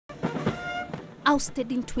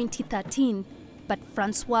ousted in 2013, but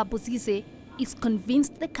Francois Bozize is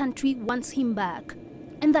convinced the country wants him back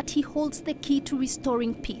and that he holds the key to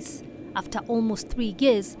restoring peace after almost 3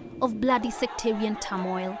 years of bloody sectarian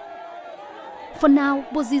turmoil. For now,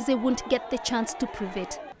 Bozize won't get the chance to prove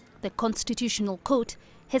it. The Constitutional Court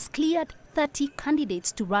has cleared 30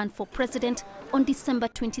 candidates to run for president on December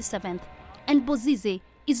 27th, and Bozize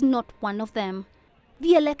is not one of them.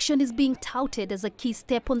 The election is being touted as a key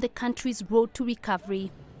step on the country's road to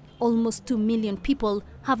recovery. Almost 2 million people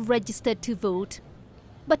have registered to vote.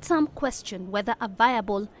 But some question whether a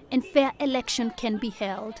viable and fair election can be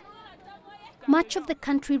held. Much of the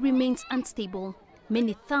country remains unstable.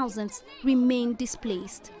 Many thousands remain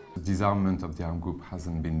displaced. The disarmament of the armed group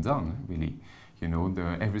hasn't been done, really. You know,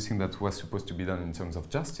 everything that was supposed to be done in terms of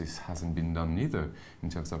justice hasn't been done neither. In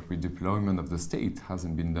terms of redeployment of the state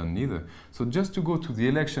hasn't been done neither. So just to go to the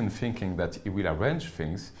election thinking that it will arrange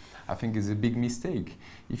things, I think is a big mistake.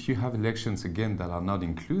 If you have elections again that are not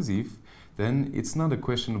inclusive, then it's not a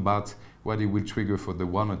question about what it will trigger for the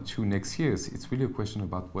 1 or 2 next years. It's really a question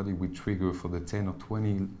about what it will trigger for the 10 or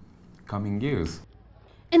 20 coming years.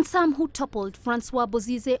 And some who toppled Francois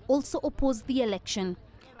Bozize also opposed the election.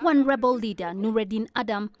 One rebel leader, Nureddin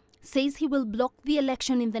Adam, says he will block the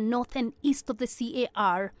election in the north and east of the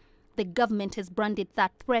CAR. The government has branded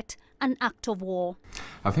that threat an act of war.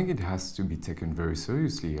 I think it has to be taken very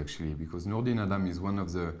seriously, actually, because Nureddin Adam is one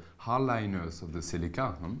of the hardliners of the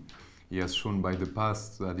Seleka. He has shown by the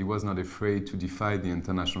past that he was not afraid to defy the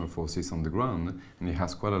international forces on the ground, and he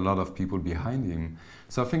has quite a lot of people behind him.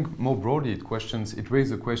 So I think more broadly it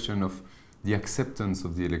raises the question of the acceptance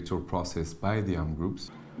of the electoral process by the armed groups.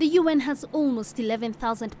 The UN has almost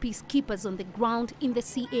 11,000 peacekeepers on the ground in the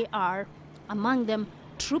CAR. Among them,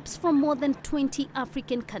 troops from more than 20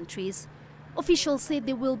 African countries. Officials say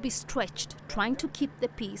they will be stretched trying to keep the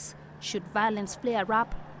peace should violence flare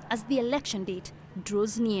up as the election date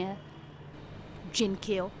draws near. Jin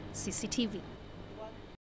Keo, CCTV.